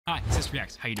Hi,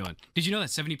 CistReactZ, how you doing? Did you know that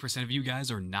 70% of you guys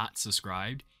are not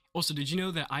subscribed? Also, did you know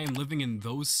that I am living in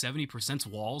those 70%'s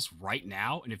walls right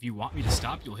now, and if you want me to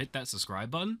stop, you'll hit that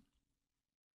subscribe button?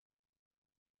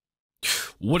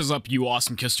 What is up, you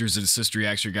awesome kisters? It's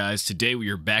CistReactZ, guys. Today we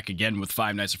are back again with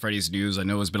Five Nights at Freddy's news. I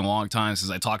know it's been a long time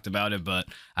since I talked about it, but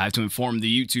I have to inform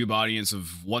the YouTube audience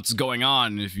of what's going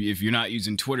on if you're not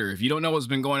using Twitter. If you don't know what's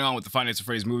been going on with the Five Nights at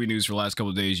Freddy's movie news for the last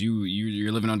couple of days,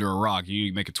 you're living under a rock. You need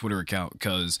to make a Twitter account,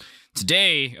 because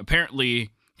today, apparently,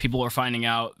 people are finding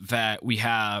out that we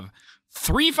have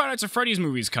 3 Five Nights at Freddy's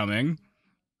movies coming,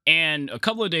 and a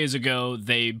couple of days ago,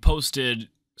 they posted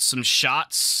some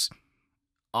shots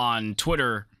on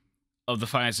Twitter of the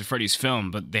Five Nights at Freddy's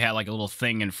film, but they had like a little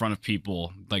thing in front of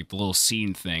people, like the little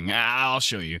scene thing. I'll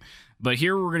show you. But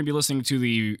here we're going to be listening to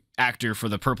the actor for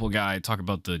the purple guy talk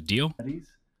about the deal.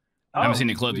 I haven't seen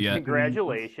the clip yet.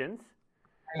 Congratulations.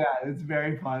 Yeah, it's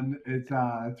very fun. It's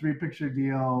a 3-picture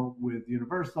deal with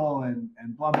Universal and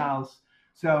Blumhouse.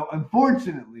 So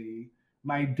unfortunately,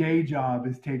 my day job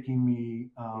is taking me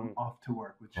off to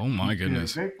work, which oh my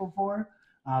goodness, I'm grateful for.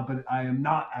 But I am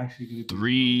not actually going to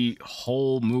 3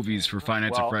 whole movies for Five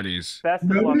Nights at Freddy's.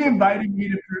 Nobody invited me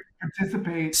to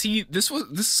participate. See, this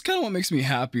is kind of what makes me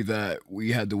happy that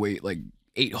we had to wait like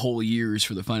 8 whole years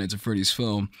for the Five Nights at Freddy's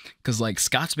film, because like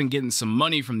Scott's been getting some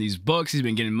money from these books, he's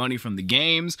been getting money from the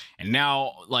games, and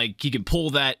now like he could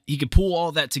pull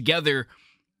all that together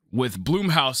with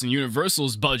Blumhouse and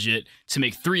Universal's budget to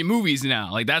make 3 movies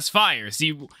now. Like, that's fire.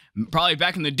 See, probably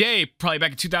back in the day, probably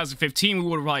back in 2015, we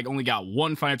would have like only got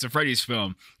 1 Five Nights at Freddy's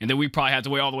film, and then we probably had to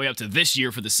wait all the way up to this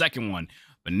year for the second one.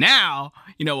 But now,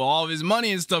 you know, with all of his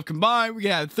money and stuff combined, we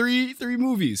can have three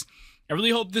movies. I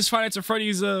really hope this Five Nights at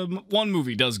Freddy's 1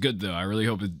 movie does good, though. I really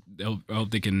hope I hope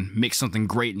they can make something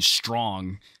great and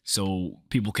strong so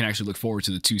people can actually look forward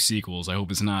to the 2 sequels. I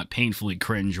hope it's not painfully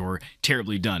cringe or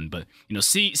terribly done. But, you know,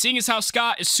 seeing as how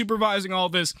Scott is supervising all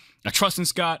this, I trust in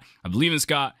Scott. I believe in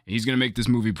Scott. And he's going to make this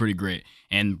movie pretty great.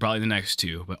 And probably the next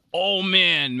 2. But, oh,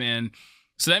 man.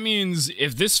 So that means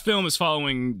if this film is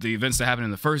following the events that happened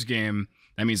in the first game,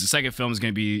 that means the second film is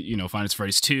going to be, you know, Five Nights at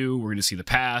Freddy's 2. We're going to see the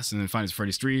past, and then Five Nights at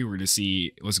Freddy's 3. We're going to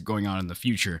see what's going on in the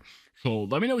future. So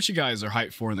let me know what you guys are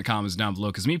hyped for in the comments down below.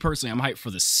 Because me personally, I'm hyped for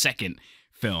the second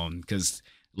film. Because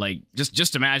like,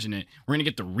 just imagine it. We're going to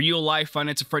get the real life Five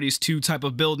Nights at Freddy's 2 type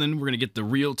of building. We're going to get the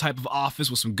real type of office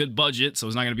with some good budget. So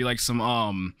it's not going to be like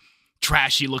some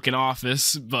trashy looking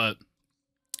office. But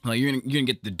like, you're gonna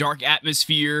get the dark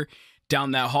atmosphere.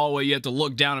 Down that hallway, you have to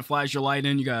look down and flash your light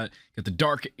in. You got the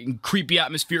dark and creepy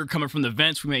atmosphere coming from the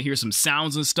vents. We may hear some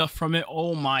sounds and stuff from it.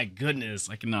 Oh my goodness,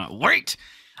 I cannot wait.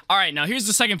 All right, now here's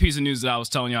the second piece of news that I was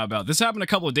telling y'all about. This happened a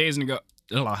couple of days ago.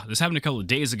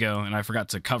 And I forgot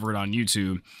to cover it on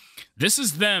YouTube. This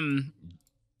is them.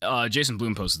 Jason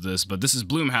Blum posted this, but this is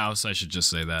Blumhouse. I should just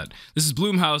say that. This is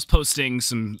Blumhouse posting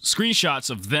some screenshots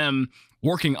of them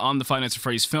working on the Five Nights at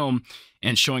Freddy's film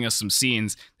and showing us some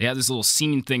scenes. They have this little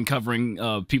scene thing covering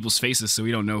people's faces, so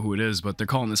we don't know who it is, but they're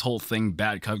calling this whole thing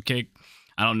Bad Cupcake.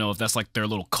 I don't know if that's like their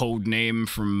little code name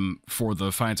for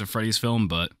the Five Nights at Freddy's film,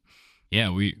 but yeah,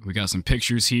 we got some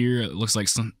pictures here. It looks like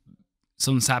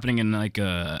something's happening in like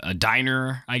a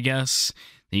diner, I guess.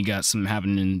 Then you got some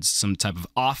happening in some type of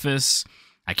office.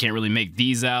 I can't really make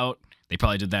these out. They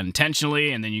probably did that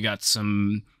intentionally. And then you got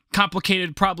some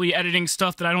complicated, probably editing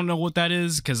stuff that I don't know what that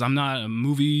is, because I'm not a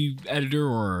movie editor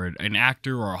or an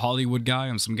actor or a Hollywood guy.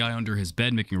 I'm some guy under his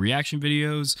bed making reaction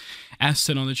videos, as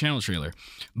said on the channel trailer.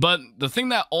 But the thing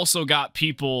that also got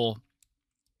people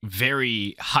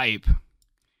very hype,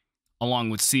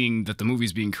 along with seeing that the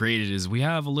movie's being created, is we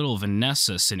have a little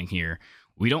Vanessa sitting here.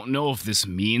 We don't know if this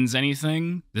means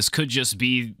anything. This could just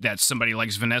be that somebody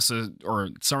likes Vanessa, or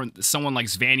someone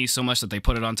likes Vanny so much that they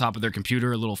put it on top of their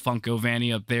computer, a little Funko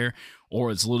Vanny up there,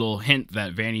 or it's a little hint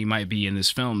that Vanny might be in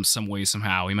this film some way,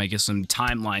 somehow. We might get some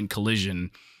timeline collision,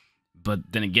 but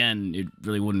then again, it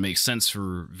really wouldn't make sense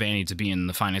for Vanny to be in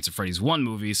the Five Nights at Freddy's 1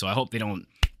 movie, so I hope they don't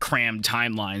cram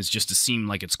timelines just to seem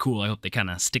like it's cool. I hope they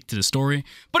kind of stick to the story.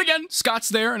 But again, Scott's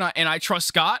there, and I trust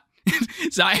Scott.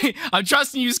 So I'm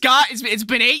trusting you, Scott. It's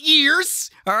been 8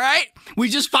 years, all right? We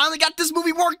just finally got this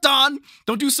movie worked on.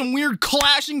 Don't do some weird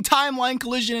clashing timeline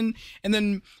collision and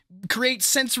then create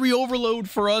sensory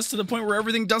overload for us to the point where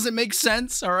everything doesn't make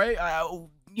sense, all right?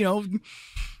 You know,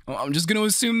 I'm just going to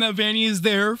assume that Vanny is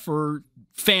there for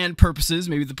fan purposes.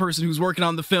 Maybe the person who's working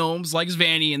on the films likes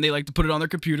Vanny and they like to put it on their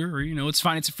computer, or, you know, it's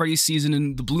Five Nights at Freddy's season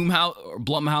in the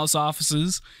Blumhouse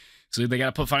offices. So they got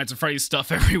to put Five Nights at Freddy's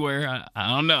stuff everywhere. I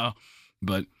don't know.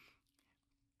 But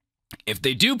if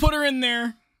they do put her in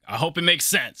there, I hope it makes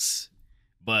sense.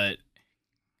 But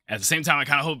At the same time, I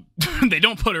kind of hope they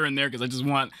don't put her in there because I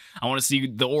want to see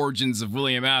the origins of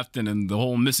William Afton and the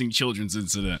whole missing children's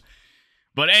incident.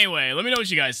 But anyway, let me know what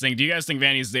you guys think. Do you guys think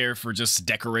Vanny's there for just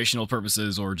decorational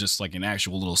purposes or just like an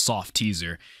actual little soft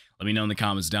teaser? Let me know in the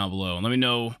comments down below. And let me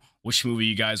know which movie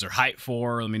you guys are hyped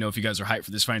for. Let me know if you guys are hyped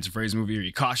for this Five Nights at Freddy's movie. Are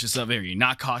you cautious of it? Are you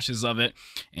not cautious of it?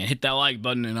 And hit that like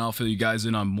button and I'll fill you guys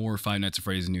in on more Five Nights at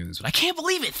Freddy's news. But I can't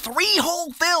believe it. 3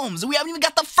 whole films. We haven't even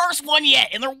got the first one yet.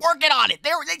 And they're working on it.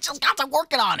 They just got to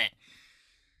working on it.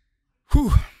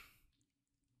 Whew.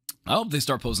 I hope they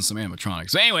start posting some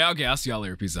animatronics. So anyway, okay, I'll see y'all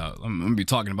later. Peace out. I'm going to be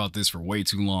talking about this for way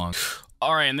too long.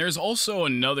 All right, and there's also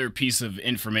another piece of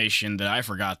information that I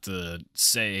forgot to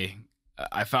say.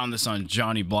 I found this on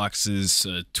Johnny Blox's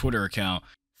Twitter account.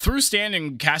 Through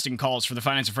standing casting calls for the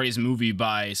Five Nights at Freddy's movie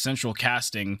by Central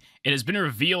Casting, it has been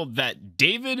revealed that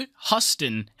David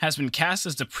Huston has been cast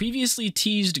as the previously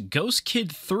teased Ghost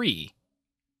Kid 3.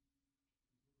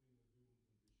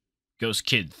 Ghost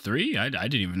Kid 3? I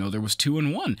didn't even know there was 2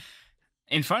 and 1.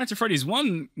 In Five Nights at Freddy's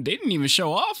 1, they didn't even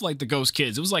show off, like, the Ghost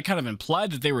Kids. It was, like, kind of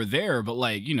implied that they were there, but,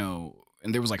 like, you know,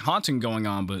 and there was, like, haunting going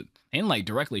on, but they didn't, like,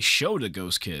 directly show the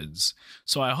Ghost Kids.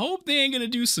 So I hope they ain't gonna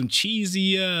do some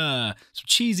cheesy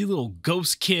little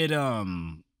Ghost Kid,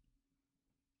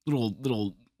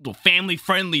 little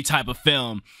family-friendly type of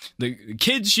film. The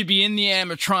kids should be in the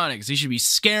animatronics. They should be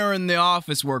scaring the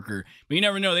office worker. But you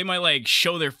never know, they might, like,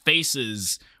 show their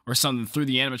faces or something through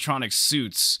the animatronic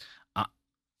suits.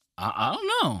 I don't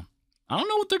know. I don't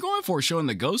know what they're going for showing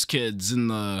the ghost kids in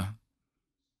the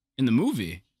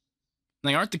movie.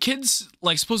 Like, aren't the kids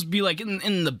like supposed to be like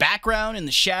in the background, in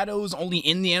the shadows, only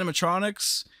in the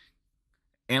animatronics?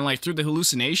 And like through the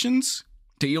hallucinations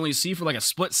that you only see for like a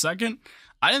split second?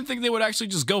 I didn't think they would actually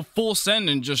just go full send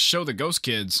and just show the ghost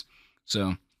kids.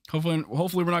 So hopefully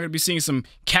we're not gonna be seeing some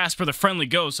Casper the Friendly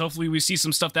Ghost. Hopefully we see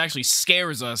some stuff that actually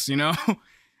scares us, you know?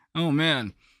 Oh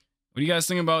man. What do you guys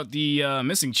think about the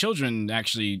missing children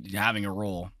actually having a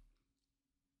role?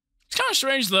 It's kind of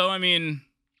strange, though. I mean,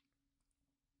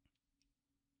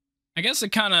 I guess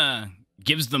it kind of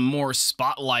gives them more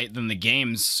spotlight than the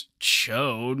games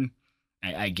showed.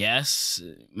 I guess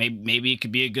maybe it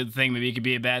could be a good thing, maybe it could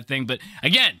be a bad thing. But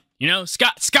again, you know,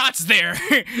 Scott's there.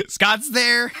 Scott's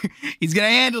there. He's gonna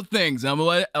handle things. I'm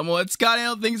gonna let Scott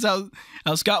handle things how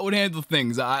Scott would handle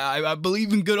things. I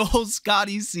believe in good old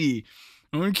Scotty C.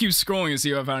 I'm going to keep scrolling and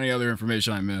see if I found any other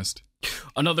information I missed.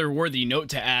 Another worthy note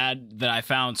to add that I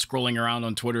found scrolling around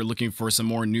on Twitter looking for some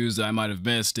more news that I might have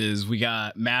missed is we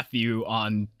got Matthew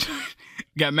on...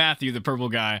 the purple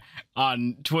guy,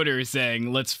 on Twitter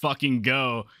saying, let's fucking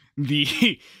go.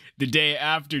 The day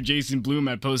after Jason Blum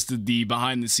had posted the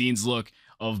behind-the-scenes look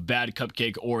of Bad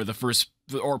Cupcake or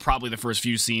probably the first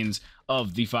few scenes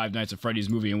of the Five Nights at Freddy's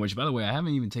movie, in which, by the way, I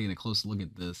haven't even taken a close look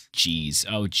at this. Jeez,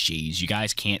 oh jeez, you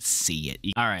guys can't see it.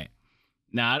 All right,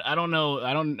 now I don't know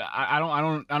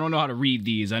how to read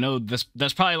these. I know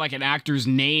that's probably like an actor's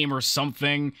name or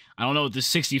something. I don't know what this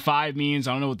 65 means.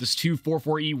 I don't know what this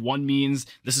 244E1 means.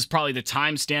 This is probably the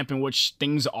timestamp in which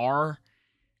things are.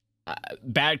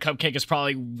 Bad Cupcake is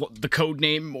probably the code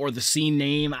name or the scene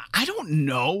name. I don't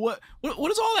know. What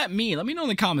does all that mean? Let me know in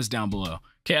the comments down below.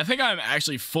 Okay, I think I'm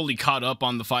actually fully caught up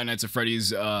on the Five Nights at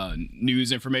Freddy's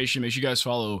news information. Make sure you guys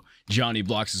follow Johnny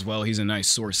Blox as well. He's a nice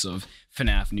source of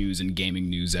FNAF news and gaming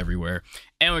news everywhere.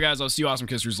 Anyway, guys, I'll see you awesome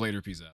kissers later. Peace out.